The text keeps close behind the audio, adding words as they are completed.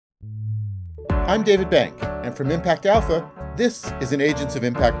I'm David Bank, and from Impact Alpha, this is an Agents of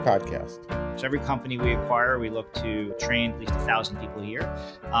Impact podcast. So every company we acquire, we look to train at least 1,000 people a year.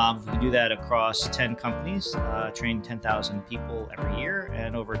 We do that across 10 companies, train 10,000 people every year,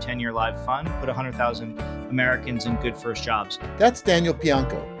 and over a 10-year live fund, put 100,000 Americans in good first jobs. That's Daniel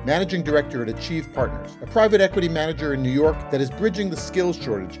Pianco, Managing Director at Achieve Partners, a private equity manager in New York that is bridging the skills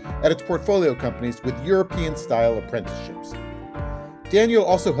shortage at its portfolio companies with European-style apprenticeships. Daniel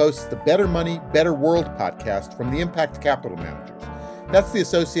also hosts the Better Money, Better World podcast from the Impact Capital Managers. That's the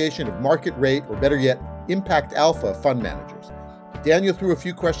association of market rate, or better yet, Impact Alpha fund managers. Daniel threw a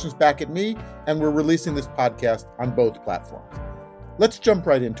few questions back at me, and we're releasing this podcast on both platforms. Let's jump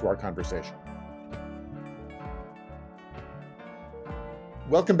right into our conversation.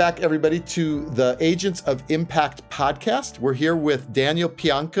 Welcome back, everybody, to the Agents of Impact podcast. We're here with Daniel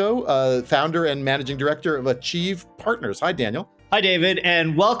Pianco, founder and managing director of Achieve Partners. Hi, Daniel. Hi, David,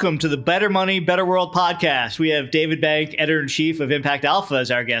 and welcome to the Better Money, Better World podcast. We have David Bank, editor-in-chief of Impact Alpha, as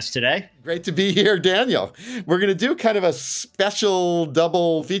our guest today. Great to be here, Daniel. We're going to do kind of a special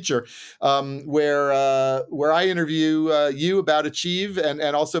double feature where I interview you about Achieve and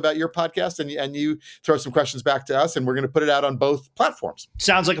also about your podcast, and you throw some questions back to us, and we're going to put it out on both platforms.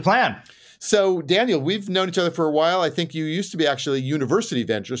 Sounds like a plan. So, Daniel, we've known each other for a while. I think you used to be actually University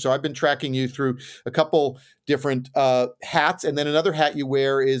Venture. So I've been tracking you through a couple different hats. And then another hat you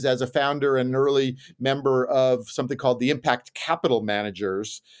wear is as a founder and an early member of something called the Impact Capital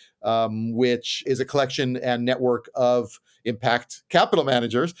Managers, which is a collection and network of impact capital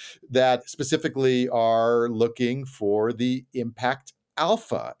managers that specifically are looking for the impact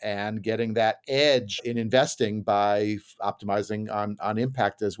alpha and getting that edge in investing by optimizing on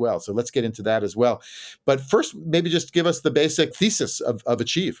impact as well. So let's get into that as well. But first, maybe just give us the basic thesis of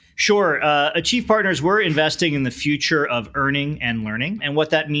Achieve. Sure. Achieve Partners, we're investing in the future of earning and learning. And what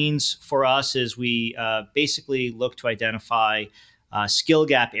that means for us is we basically look to identify skill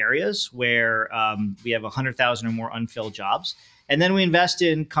gap areas where we have 100,000 or more unfilled jobs. And then we invest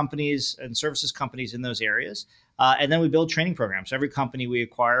in companies and services companies in those areas. And then we build training programs. So every company we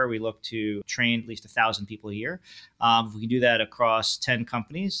acquire, we look to train at least 1,000 people a year. We can do that across 10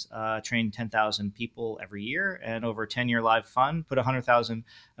 companies, train 10,000 people every year, and over a 10-year live fund, put 100,000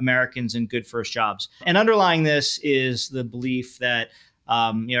 Americans in good first jobs. And underlying this is the belief that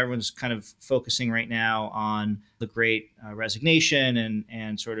everyone's kind of focusing right now on the great resignation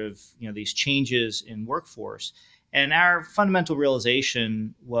and sort of these changes in workforce. And our fundamental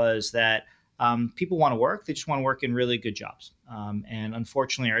realization was that people want to work. They just want to work in really good jobs. And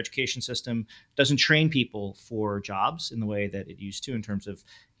unfortunately, our education system doesn't train people for jobs in the way that it used to in terms of,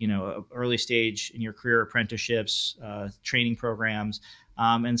 early stage in your career apprenticeships, training programs.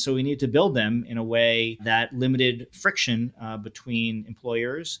 And so we need to build them in a way that limited friction between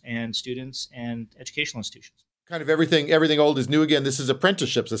employers and students and educational institutions. Kind of everything old is new again. This is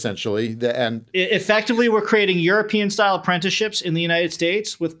apprenticeships, essentially. And effectively, we're creating European-style apprenticeships in the United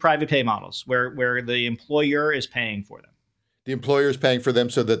States with private pay models where the employer is paying for them. The employer is paying for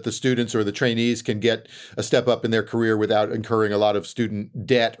them so that the students or the trainees can get a step up in their career without incurring a lot of student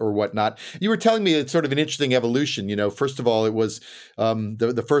debt or whatnot. You were telling me it's sort of an interesting evolution. First of all, it was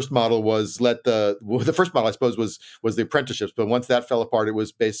the first model was the first model, I suppose, was the apprenticeships. But once that fell apart, it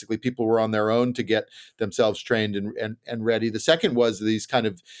was basically people were on their own to get themselves trained and ready. The second was these kind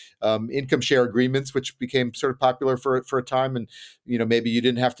of income share agreements, which became sort of popular for a time. And maybe you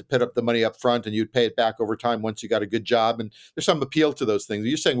didn't have to put up the money up front, and you'd pay it back over time once you got a good job. And there's some appeal to those things.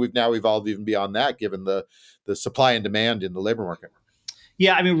 You're saying we've now evolved even beyond that, given the supply and demand in the labor market.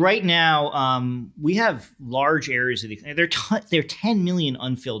 Yeah, I mean, right now we have large areas of there are 10 million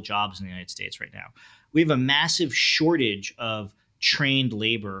unfilled jobs in the United States right now. We have a massive shortage of trained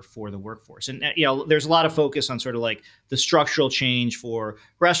labor for the workforce. And, there's a lot of focus on sort of like the structural change for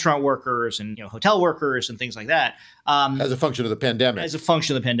restaurant workers and, hotel workers and things like that. As a function of the pandemic. As a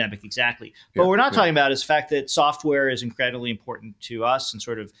function of the pandemic, exactly. But what we're not talking about is the fact that software is incredibly important to us and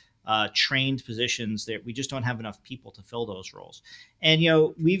sort of trained positions that we just don't have enough people to fill those roles. And,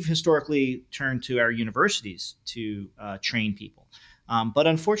 we've historically turned to our universities to train people. But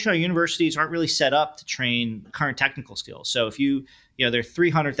unfortunately, our universities aren't really set up to train current technical skills. So if there are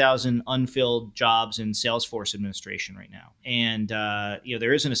 300,000 unfilled jobs in Salesforce administration right now. And,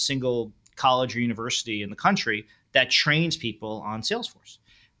 there isn't a single college or university in the country that trains people on Salesforce.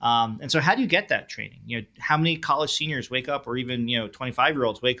 And so how do you get that training? How many college seniors wake up, or even,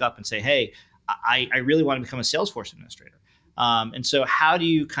 25-year-olds wake up and say, hey, I really want to become a Salesforce administrator. And so how do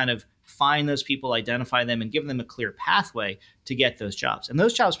you kind of find those people, identify them, and give them a clear pathway to get those jobs? And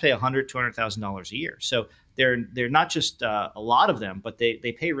those jobs pay $100,000, $200,000 a year. So they're not just a lot of them, but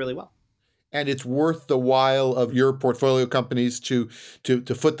they pay really well. And it's worth the while of your portfolio companies to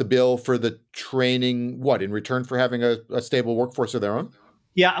foot the bill for the training, what, in return for having a stable workforce of their own?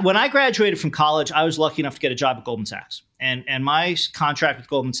 Yeah, when I graduated from college, I was lucky enough to get a job at Goldman Sachs, and my contract with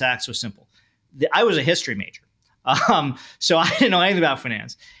Goldman Sachs was simple. I was a history major, so I didn't know anything about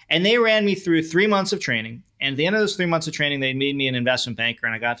finance, and they ran me through 3 months of training. And at the end of those 3 months of training, they made me an investment banker,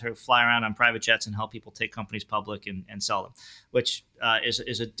 and I got to fly around on private jets and help people take companies public and sell them, which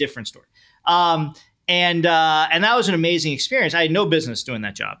is a different story. Um, and that was an amazing experience. I had no business doing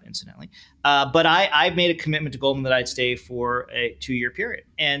that job, incidentally. But I made a commitment to Goldman that I'd stay for a 2 year period.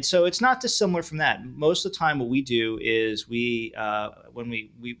 And so it's not dissimilar from that. Most of the time, what we do is when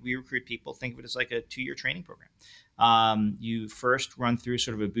we recruit people, think of it as like a 2 year training program. You first run through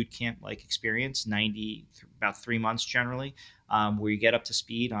sort of a boot camp like experience, about 3 months generally, where you get up to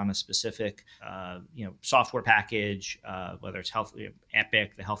speed on a specific software package, whether it's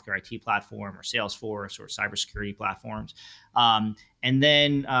Epic, the healthcare IT platform, or Salesforce, or cybersecurity platforms. And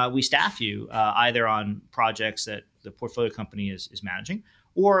then we staff you either on projects that the portfolio company is managing,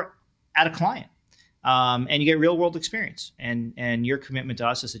 or at a client. And you get real world experience. And your commitment to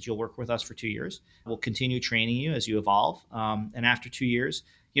us is that you'll work with us for 2 years. We'll continue training you as you evolve. And after 2 years,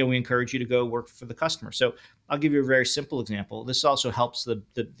 we encourage you to go work for the customer. So I'll give you a very simple example. This also helps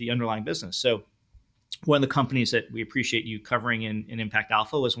the underlying business. So one of the companies that we appreciate you covering in Impact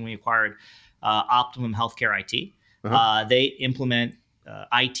Alpha was when we acquired Optimum Healthcare IT. Uh-huh. They implement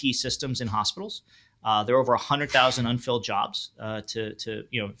IT systems in hospitals. There are over 100,000 unfilled jobs. If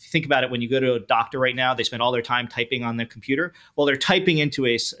you think about it, when you go to a doctor right now, they spend all their time typing on their computer. Well, they're typing into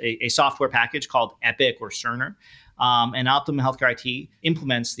a software package called Epic or Cerner. And Optimum Healthcare IT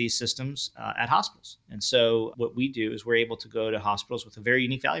implements these systems at hospitals. And so what we do is we're able to go to hospitals with a very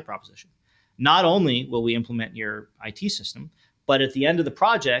unique value proposition. Not only will we implement your IT system, but at the end of the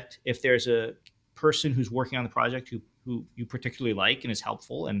project, if there's a person who's working on the project who you particularly like and is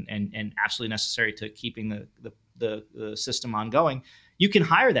helpful and absolutely necessary to keeping the system ongoing, you can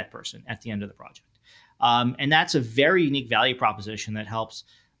hire that person at the end of the project. And that's a very unique value proposition that helps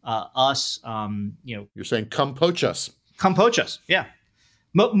us. You're saying, come poach us. Come poach us. Yeah.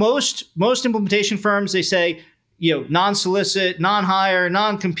 Most implementation firms, they say, non-solicit, non-hire,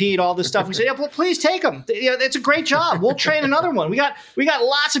 non-compete, all this stuff. We say, yeah, please take them. It's a great job. We'll train another one. We got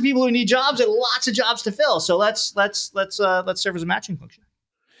lots of people who need jobs and lots of jobs to fill. So let's serve as a matching function.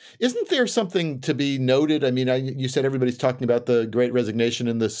 Isn't there something to be noted? I mean, you said everybody's talking about the great resignation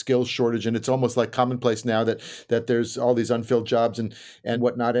and the skills shortage, and it's almost like commonplace now that there's all these unfilled jobs and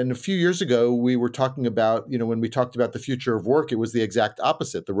whatnot. And a few years ago, we were talking about, when we talked about the future of work, it was the exact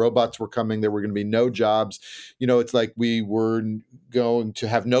opposite. The robots were coming. There were going to be no jobs. It's like we were going to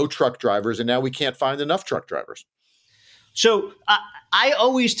have no truck drivers, and now we can't find enough truck drivers. So I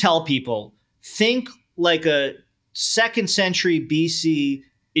always tell people, think like a 2nd century BC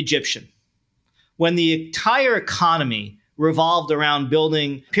Egyptian, when the entire economy revolved around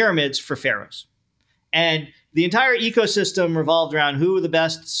building pyramids for pharaohs. And the entire ecosystem revolved around who the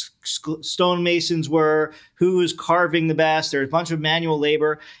best stonemasons were, who was carving the best. There was a bunch of manual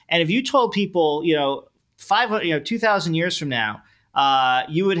labor. And if you told people, 2,000 years from now,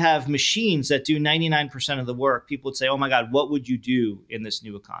 you would have machines that do 99% of the work, people would say, oh my God, what would you do in this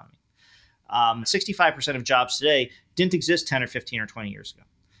new economy? 65% of jobs today didn't exist 10 or 15 or 20 years ago.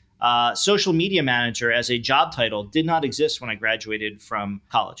 Social media manager as a job title did not exist when I graduated from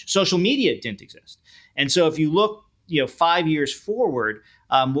college. Social media didn't exist. And so if you look 5 years forward,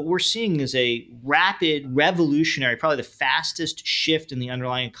 what we're seeing is a rapid, revolutionary, probably the fastest shift in the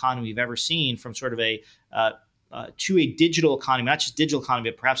underlying economy we've ever seen, from sort of to a digital economy, not just digital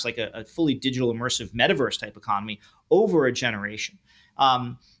economy, but perhaps like a fully digital immersive metaverse type economy over a generation.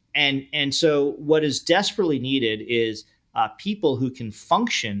 And so what is desperately needed is people who can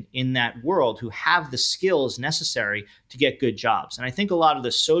function in that world, who have the skills necessary to get good jobs. And I think a lot of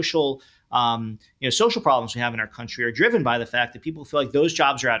the social problems we have in our country are driven by the fact that people feel like those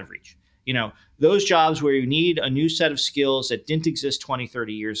jobs are out of reach. Those jobs where you need a new set of skills that didn't exist 20,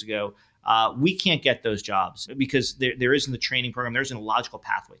 30 years ago, we can't get those jobs because there isn't the training program, there isn't a logical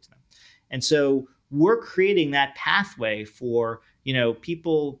pathway to them. And so we're creating that pathway for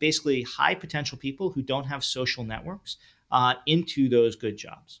people, basically high potential people who don't have social networks, into those good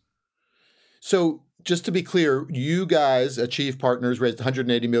jobs. So just to be clear, you guys, Achieve Partners, raised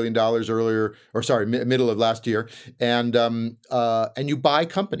 $180 million middle of last year, and you buy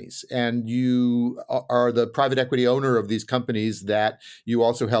companies, and you are the private equity owner of these companies that you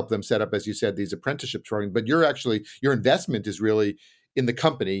also help them set up, as you said, these apprenticeship programs. But your investment is really in the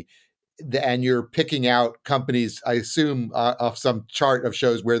company. and you're picking out companies, I assume, off some chart of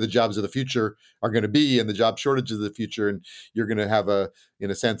shows where the jobs of the future are going to be and the job shortages of the future, and you're going to have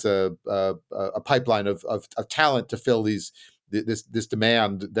in a sense, a pipeline of talent to fill this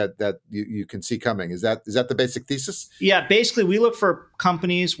demand that you can see coming. Is that the basic thesis? Yeah, basically, we look for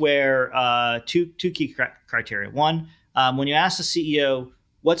companies where two key criteria. One, when you ask the CEO,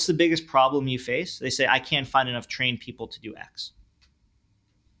 "What's the biggest problem you face?" They say, "I can't find enough trained people to do X,"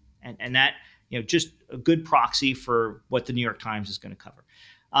 and that, just a good proxy for what the New York Times is going to cover.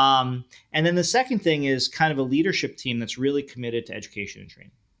 And then the second thing is kind of a leadership team that's really committed to education and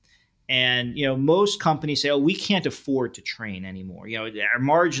training. And most companies say, "Oh, we can't afford to train anymore. Our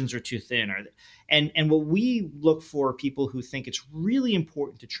margins are too thin." And what we look for are people who think it's really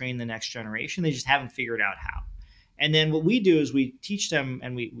important to train the next generation. They just haven't figured out how. And then what we do is we teach them,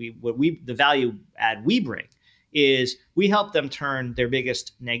 and the value add we bring is we help them turn their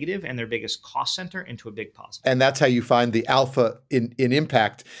biggest negative and their biggest cost center into a big positive. And that's how you find the alpha in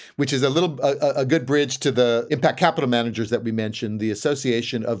impact, which is a good bridge to the impact capital managers that we mentioned, the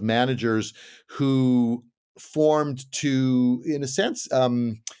association of managers who formed to, in a sense,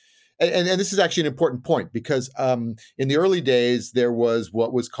 and this is actually an important point, because in the early days, there was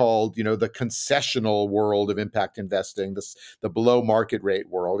what was called, the concessional world of impact investing, the below market rate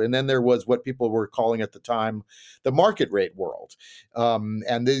world. And then there was what people were calling at the time the market rate world.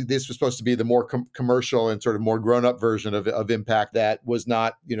 And this was supposed to be the more commercial and sort of more grown up version of impact that was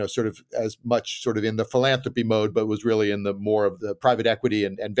not, sort of as much sort of in the philanthropy mode, but was really in the more of the private equity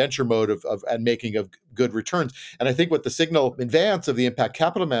and venture mode of and making of good returns. And I think what the signal in advance of the impact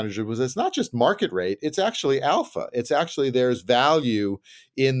capital manager was, it's not just market rate, it's actually alpha. It's actually, there's value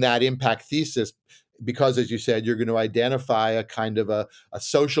in that impact thesis, because, as you said, you're going to identify a kind of a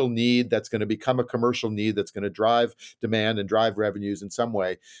social need that's going to become a commercial need that's going to drive demand and drive revenues in some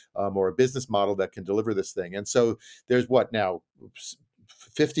way, or a business model that can deliver this thing. And so there's what now?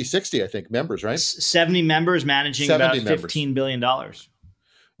 50, 60, I think, members, right? 70 members managing 70 about $15 billion.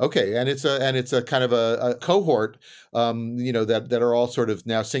 Okay, and it's a kind of a cohort, that are all sort of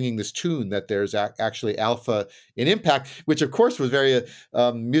now singing this tune that there's actually alpha in impact, which of course was very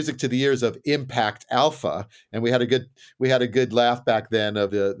music to the ears of Impact Alpha, and we had a good laugh back then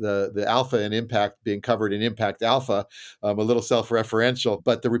of the alpha and impact being covered in Impact Alpha, a little self-referential,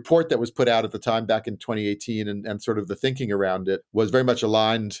 but the report that was put out at the time back in 2018 and sort of the thinking around it was very much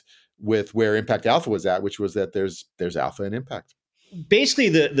aligned with where Impact Alpha was at, which was that there's alpha and impact. Basically,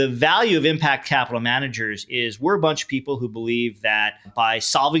 the value of impact capital managers is we're a bunch of people who believe that by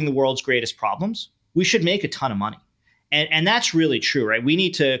solving the world's greatest problems, we should make a ton of money. And that's really true, right? We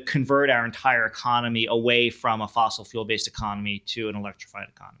need to convert our entire economy away from a fossil fuel-based economy to an electrified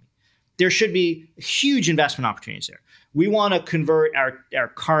economy. There should be huge investment opportunities there. We want to convert our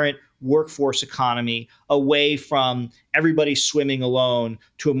current workforce economy away from everybody swimming alone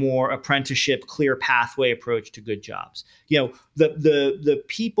to a more apprenticeship, clear pathway approach to good jobs. The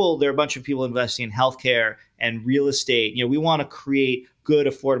people, there are a bunch of people investing in healthcare and real estate. We want to create good,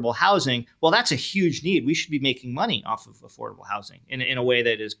 affordable housing. Well, that's a huge need. We should be making money off of affordable housing in a way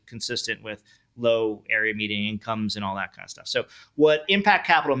that is consistent with low area median incomes and all that kind of stuff. So what Impact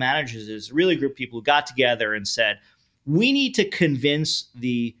Capital Managers is really a group of people who got together and said, we need to convince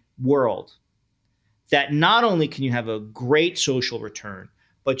the world that not only can you have a great social return,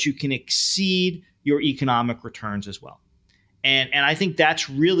 but you can exceed your economic returns as well. And I think that's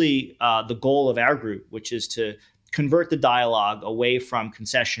really the goal of our group, which is to convert the dialogue away from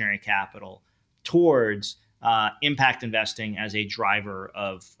concessionary capital towards impact investing as a driver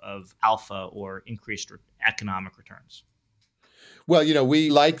of alpha or increased economic returns. Well, we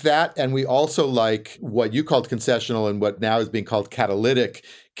like that. And we also like what you called concessional and what now is being called catalytic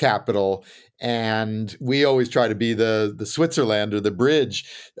capital. And we always try to be the Switzerland or the bridge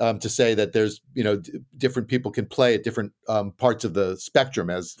to say that there's, different people can play at different parts of the spectrum,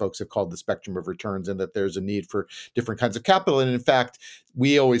 as folks have called the spectrum of returns, and that there's a need for different kinds of capital. And in fact,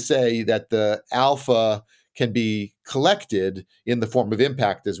 we always say that the alpha can be collected in the form of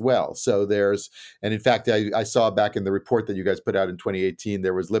impact as well. So and in fact, I saw back in the report that you guys put out in 2018,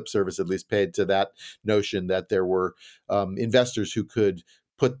 there was lip service at least paid to that notion that there were investors who could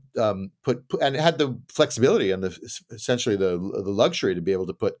put and had the flexibility and essentially the luxury to be able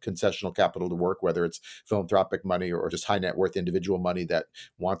to put concessional capital to work, whether it's philanthropic money or just high net worth individual money that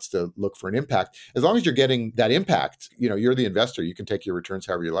wants to look for an impact. As long as you're getting that impact, you're the investor, you can take your returns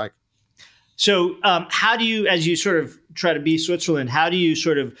however you like. So how do you, as you sort of try to be Switzerland, how do you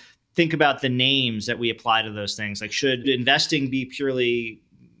sort of think about the names that we apply to those things? Like, should investing be purely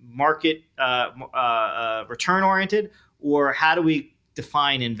market return oriented, or how do we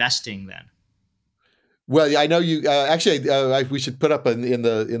define investing then? Well, yeah, I know you actually. We should put up in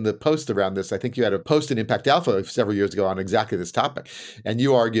the post around this. I think you had a post in Impact Alpha several years ago on exactly this topic, and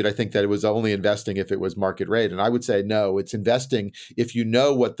you argued, I think, that it was only investing if it was market rate, and I would say no. It's investing if you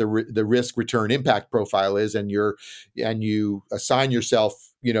know what the risk return impact profile is, and you assign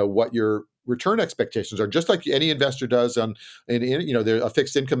yourself, what your return expectations are, just like any investor does a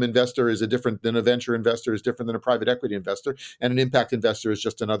fixed income investor is different than a venture investor, is different than a private equity investor, and an impact investor is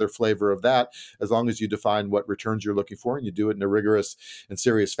just another flavor of that. As long as you define what returns you're looking for and you do it in a rigorous and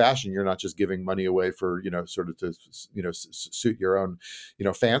serious fashion, you're not just giving money away for, sort of to, suit your own,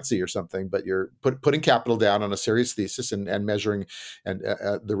 fancy or something, but you're putting capital down on a serious thesis and measuring and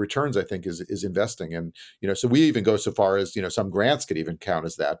the returns, I think, is investing. And, so we even go so far as, some grants could even count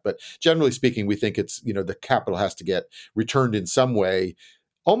as that. But generally speaking, we think it's, the capital has to get returned in some way,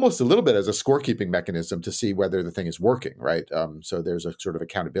 almost a little bit as a scorekeeping mechanism to see whether the thing is working, right? So there's a sort of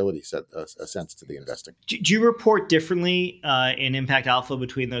accountability a sense to the investing. Do you report differently in Impact Alpha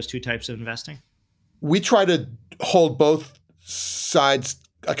between those two types of investing? We try to hold both sides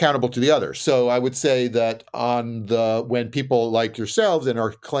accountable to the other. So I would say that when people like yourselves and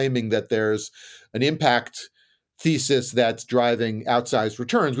are claiming that there's an impact thesis that's driving outsized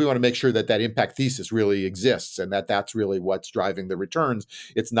returns, we want to make sure that that impact thesis really exists and that that's really what's driving the returns.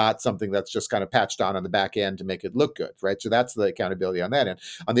 It's not something that's just kind of patched on the back end to make it look good, right? So that's the accountability on that end.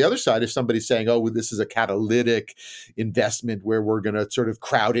 On the other side, if somebody's saying, oh, well, this is a catalytic investment where we're going to sort of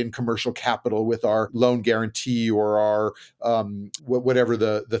crowd in commercial capital with our loan guarantee or our whatever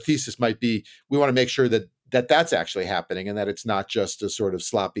the thesis might be, we want to make sure that's actually happening and that it's not just a sort of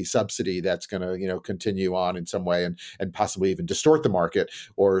sloppy subsidy that's going to, continue on in some way and possibly even distort the market,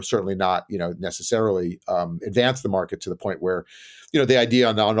 or certainly not, necessarily advance the market to the point where, the idea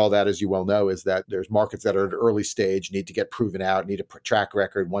on all that, as you well know, is that there's markets that are at an early stage, need to get proven out, need a track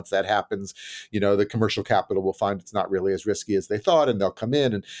record. Once that happens, the commercial capital will find it's not really as risky as they thought, and they'll come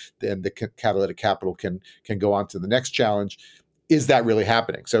in, and then the catalytic capital can go on to the next challenge. Is that really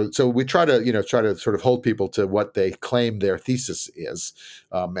happening? So we try to sort of hold people to what they claim their thesis is,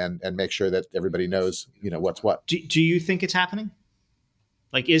 and make sure that everybody knows what's what. Do you think it's happening?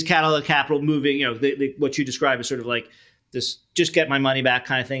 Like, is catalytic capital moving? What you describe is sort of like this just get my money back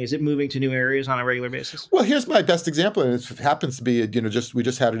kind of thing. Is it moving to new areas on a regular basis? Well, here's my best example, and it happens to be we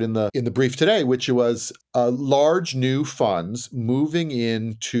just had it in the brief today, which was large new funds moving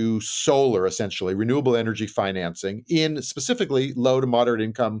into solar, essentially renewable energy financing in specifically low to moderate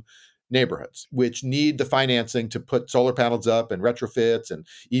income neighborhoods, which need the financing to put solar panels up and retrofits and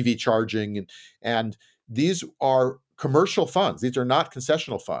EV charging, and these are commercial funds. These are not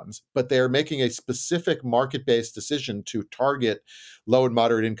concessional funds, but they're making a specific market-based decision to target low and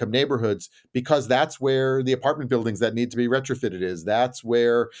moderate income neighborhoods because that's where the apartment buildings that need to be retrofitted is. That's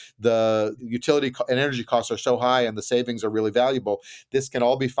where the utility and energy costs are so high and the savings are really valuable. This can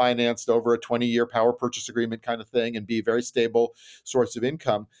all be financed over a 20-year power purchase agreement kind of thing and be a very stable source of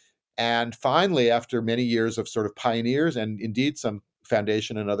income. And finally, after many years of sort of pioneers and indeed some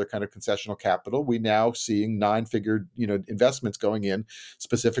foundation and other kind of concessional capital, we now seeing 9-figure investments going in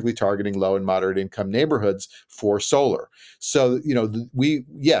specifically targeting low and moderate income neighborhoods for solar. So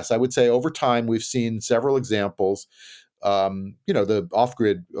I would say over time we've seen several examples. The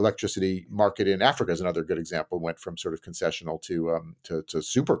off-grid electricity market in Africa is another good example. Went from sort of concessional to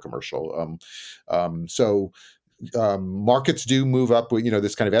super commercial. Markets do move up with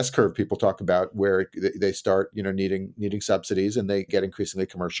this kind of S curve people talk about, where they start needing subsidies and they get increasingly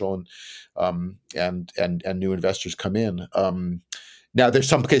commercial and new investors come in. Now there's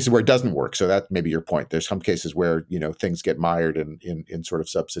some cases where it doesn't work, so that may be your point. There's some cases where things get mired in sort of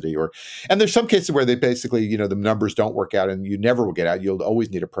subsidy, and there's some cases where they basically the numbers don't work out and you never will get out. You'll always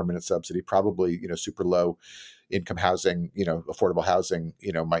need a permanent subsidy, probably super low income housing, affordable housing,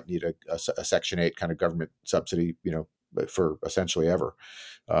 might need a Section 8 kind of government subsidy, for essentially ever,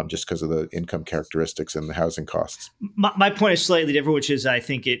 just because of the income characteristics and the housing costs. My point is slightly different, which is I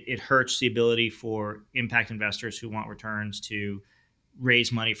think it hurts the ability for impact investors who want returns to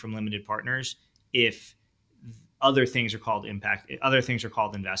raise money from limited partners if other things are called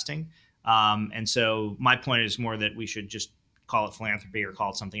investing. And so my point is more that we should just call it philanthropy or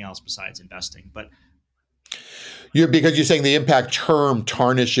call it something else besides investing. But because you're saying the impact term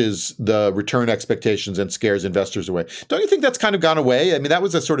tarnishes the return expectations and scares investors away. Don't you think that's kind of gone away? I mean, that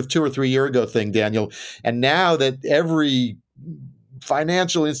was a sort of 2 or 3 year ago thing, Daniel. And now that every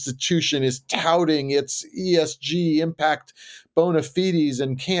financial institution is touting its ESG impact bona fides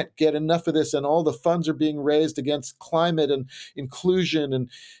and can't get enough of this, and all the funds are being raised against climate and inclusion and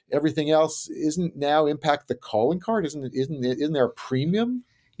everything else. Isn't now impact the calling card? Isn't there a premium?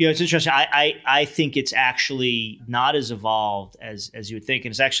 It's interesting. I think it's actually not as evolved as you would think,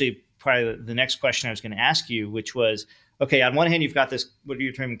 and it's actually probably the next question I was going to ask you, which was, okay, on one hand, you've got this, what are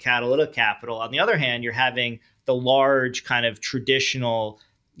you terming, catalytic capital. On the other hand, you're having the large kind of traditional,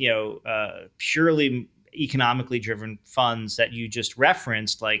 purely economically driven funds that you just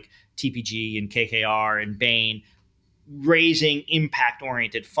referenced, like TPG and KKR and Bain, raising impact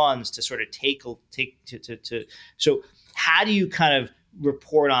oriented funds to sort of take to. So how do you kind of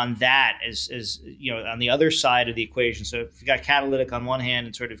report on that as on the other side of the equation? So if you got Catalytic on one hand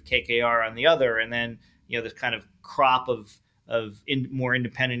and sort of KKR on the other, and then this kind of crop of more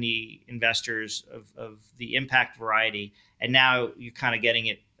independent investors of the impact variety, and now you're kind of getting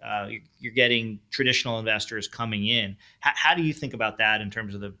it. You're getting traditional investors coming in. How do you think about that in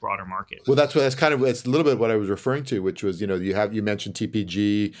terms of the broader market? Well, that's a little bit what I was referring to, which was, you mentioned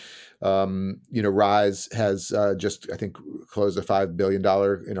TPG, Rise has just, I think, closed a $5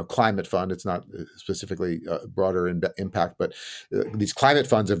 billion, climate fund. It's not specifically broader impact, but these climate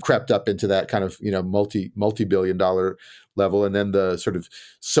funds have crept up into that kind of, multi-billion dollar level. And then the sort of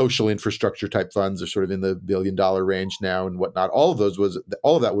social infrastructure type funds are sort of in the $1 billion range now and whatnot. All of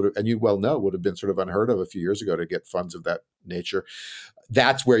that would have, and you well know, would have been sort of unheard of a few years ago to get funds of that nature.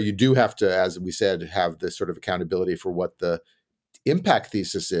 That's where you do have to, as we said, have this sort of accountability for what the impact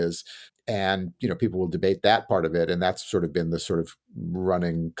thesis is. And, people will debate that part of it. And that's sort of been the sort of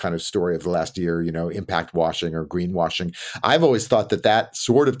running kind of story of the last year, impact washing or greenwashing. I've always thought that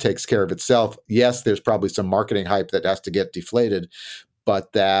sort of takes care of itself. Yes, there's probably some marketing hype that has to get deflated,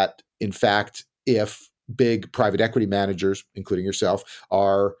 but that, in fact, if big private equity managers, including yourself,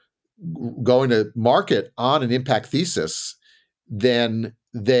 are going to market on an impact thesis, then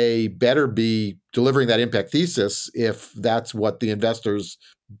they better be delivering that impact thesis if that's what the investors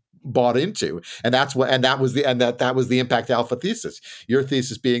bought into. And that was the impact alpha thesis. Your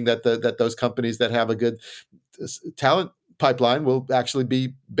thesis being that that those companies that have a good talent pipeline will actually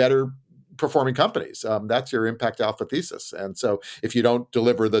be better performing companies. That's your impact alpha thesis. And so if you don't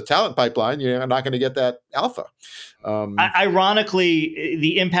deliver the talent pipeline, you're not going to get that alpha. Ironically,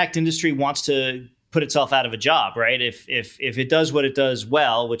 the impact industry wants to put itself out of a job, right? If it does what it does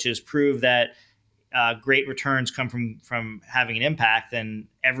well, which is prove that great returns come from having an impact, then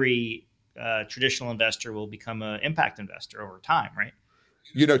every traditional investor will become an impact investor over time, right?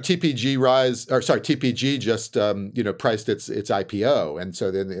 TPG just priced its IPO, and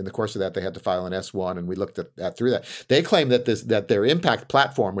so then in the course of that, they had to file an S1, and we looked at that through that. They claim that their impact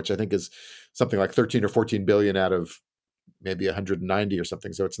platform, which I think is something like 13 or 14 billion out of maybe 190 or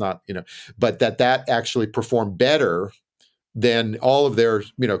something, so it's not, but that actually performed better than all of their,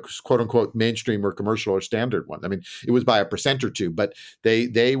 quote unquote, mainstream or commercial or standard ones. I mean, it was by a percent or two, but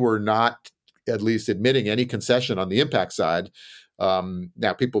they were not at least admitting any concession on the impact side.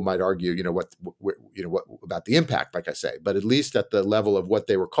 Now, people might argue, what about the impact, like I say, but at least at the level of what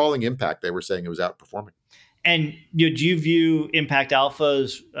they were calling impact, they were saying it was outperforming. And do you view Impact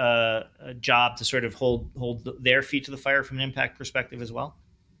Alpha's job to sort of hold their feet to the fire from an impact perspective as well?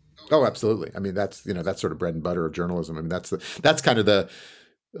 Oh, absolutely. I mean, that's sort of bread and butter of journalism. I mean, that's kind of the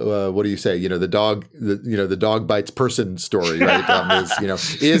what do you say? The dog bites person story, right?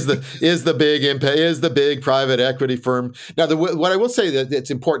 Is the big impact, is the big private equity firm. Now, what I will say that it's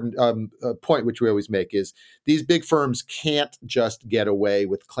important point which we always make is these big firms can't just get away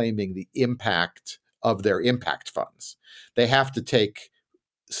with claiming the impact of their impact funds. They have to take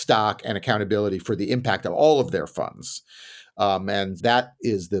stock and accountability for the impact of all of their funds. And that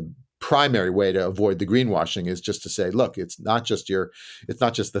is the primary way to avoid the greenwashing, is just to say, look, it's not just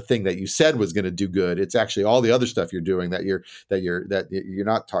the thing that you said was going to do good. It's actually all the other stuff you're doing that you're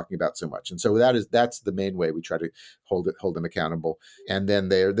not talking about so much. And so that's the main way we try to hold them accountable. And then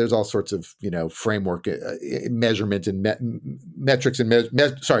there's all sorts of framework, measurement and metrics and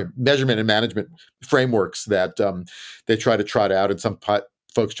measurement and management frameworks that they try to trot out, and some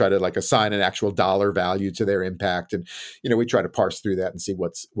folks try to assign an actual dollar value to their impact. And, we try to parse through that and see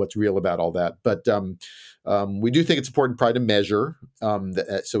what's real about all that. But we do think it's important probably to measure,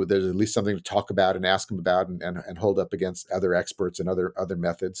 so there's at least something to talk about and ask them about and hold up against other experts and other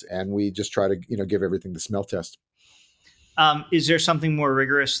methods. And we just try to, give everything the smell test. Is there something more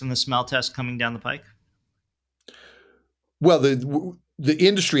rigorous than the smell test coming down the pike? Well, the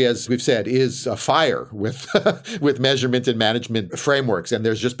industry, as we've said, is afire with with measurement and management frameworks, and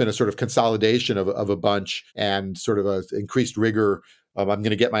there's just been a sort of consolidation of a bunch and sort of a increased rigor I'm going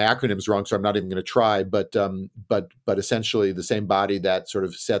to get my acronyms wrong, so I'm not even going to try. But essentially, the same body that sort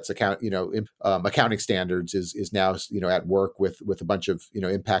of sets accounting standards is now at work with a bunch of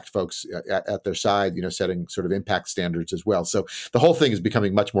impact folks at their side, setting sort of impact standards as well. So the whole thing is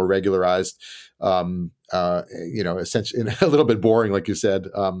becoming much more regularized. Essentially a little bit boring, like you said,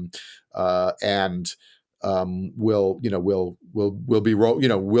 and will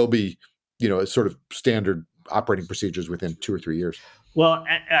be sort of standard operating procedures within 2 or 3 years. Well,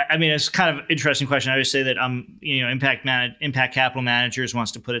 I mean, it's kind of an interesting question. I would say that impact capital managers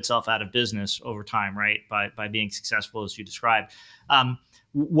wants to put itself out of business over time, right? By being successful, as you described.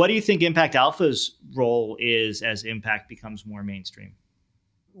 What do you think Impact Alpha's role is as impact becomes more mainstream?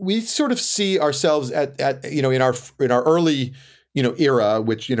 We sort of see ourselves at in our early era,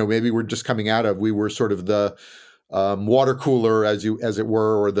 which maybe we're just coming out of. We were sort of the water cooler, as it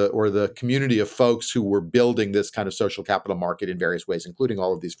were, or the community of folks who were building this kind of social capital market in various ways, including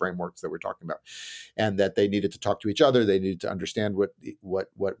all of these frameworks that we're talking about, and that they needed to talk to each other. They needed to understand what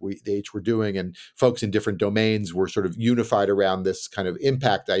they each were doing, and folks in different domains were sort of unified around this kind of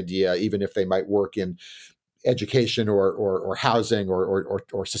impact idea, even if they might work in education or housing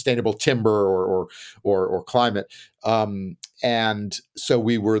or sustainable timber or climate. And so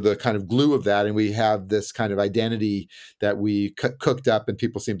we were the kind of glue of that, and we have this kind of identity that we cooked up, and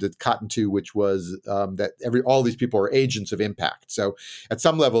people seem to cotton to, which was that all these people are agents of impact. So at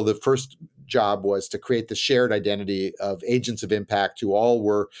some level, the first job was to create the shared identity of agents of impact who all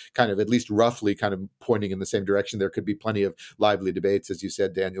were kind of, at least roughly, kind of pointing in the same direction. There could be plenty of lively debates, as you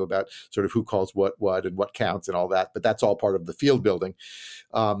said, Daniel, about sort of who calls what and what counts and all that, but that's all part of the field building.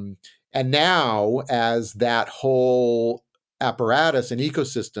 And now, as that whole apparatus and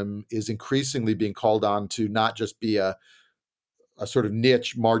ecosystem is increasingly being called on to not just be a sort of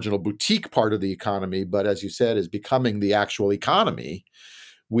niche, marginal, boutique part of the economy, but as you said, is becoming the actual economy,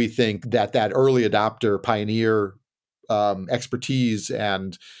 we think that early adopter, pioneer expertise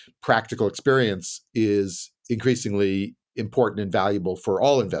and practical experience is increasingly important and valuable for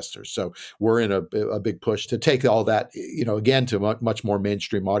all investors. So we're in a big push to take all that, again, to a much more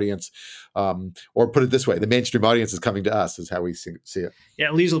mainstream audience. Or put it this way, the mainstream audience is coming to us, is how we see it. Yeah,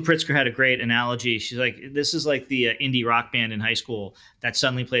 Liesl Pritzker had a great analogy. She's like, this is like the indie rock band in high school that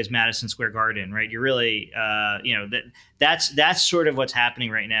suddenly plays Madison Square Garden, right? You're really, that's sort of what's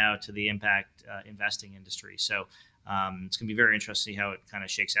happening right now to the impact investing industry. So it's going to be very interesting to see how it kind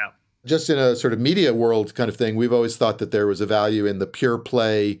of shakes out. Just in a sort of media world kind of thing, we've always thought that there was a value in the pure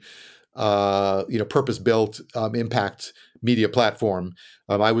play, purpose-built impact media platform.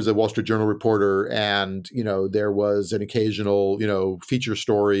 I was a Wall Street Journal reporter, and there was an occasional feature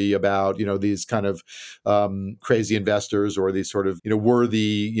story about these kind of crazy investors, or these sort of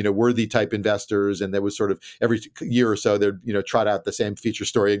worthy type investors, and there was sort of every year or so they'd trot out the same feature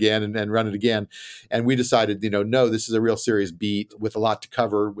story again and run it again. And we decided no, this is a real serious beat with a lot to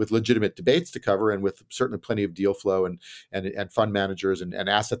cover, with legitimate debates to cover, and with certainly plenty of deal flow and fund managers and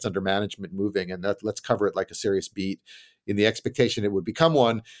assets under management moving, and let's cover it like a serious beat, in the expectation it would become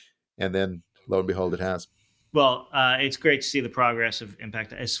one, and then lo and behold, it has. Well, it's great to see the progress of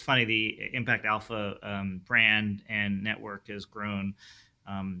Impact. It's funny, the Impact Alpha brand and network has grown.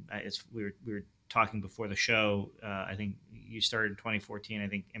 We were talking before the show. I think you started in 2014. I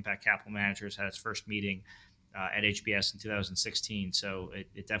think Impact Capital Managers had its first meeting at HBS in 2016. So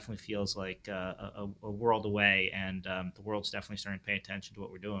it definitely feels like a world away, and the world's definitely starting to pay attention to what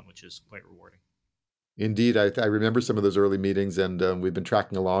we're doing, which is quite rewarding. Indeed, I remember some of those early meetings, and we've been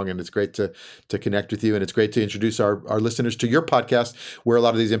tracking along, and it's great to connect with you, and it's great to introduce our listeners to your podcast, where a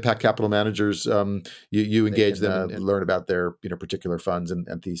lot of these impact capital managers, you engage them and learn about their particular funds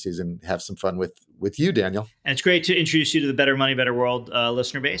and theses, and have some fun with you, Daniel. And it's great to introduce you to the Better Money, Better World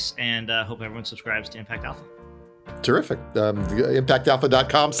listener base, and hope everyone subscribes to Impact Alpha. Terrific.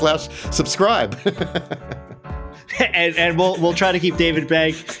 ImpactAlpha.com/subscribe. And we'll try to keep David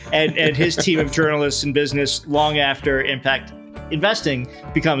Bank and his team of journalists in business long after impact investing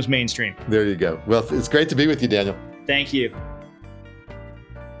becomes mainstream. There you go. Well, it's great to be with you, Daniel. Thank you.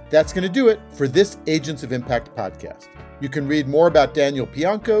 That's going to do it for this Agents of Impact podcast. You can read more about Daniel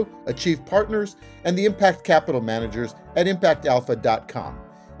Pianco, Achieve Partners, and the Impact Capital Managers at ImpactAlpha.com.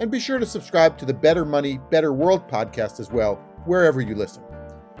 And be sure to subscribe to the Better Money, Better World podcast as well, wherever you listen.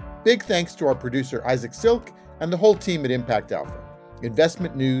 Big thanks to our producer, Isaac Silk, and the whole team at Impact Alpha,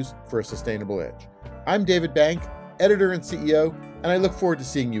 investment news for a sustainable edge. I'm David Bank, editor and CEO, and I look forward to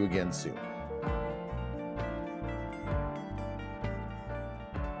seeing you again soon.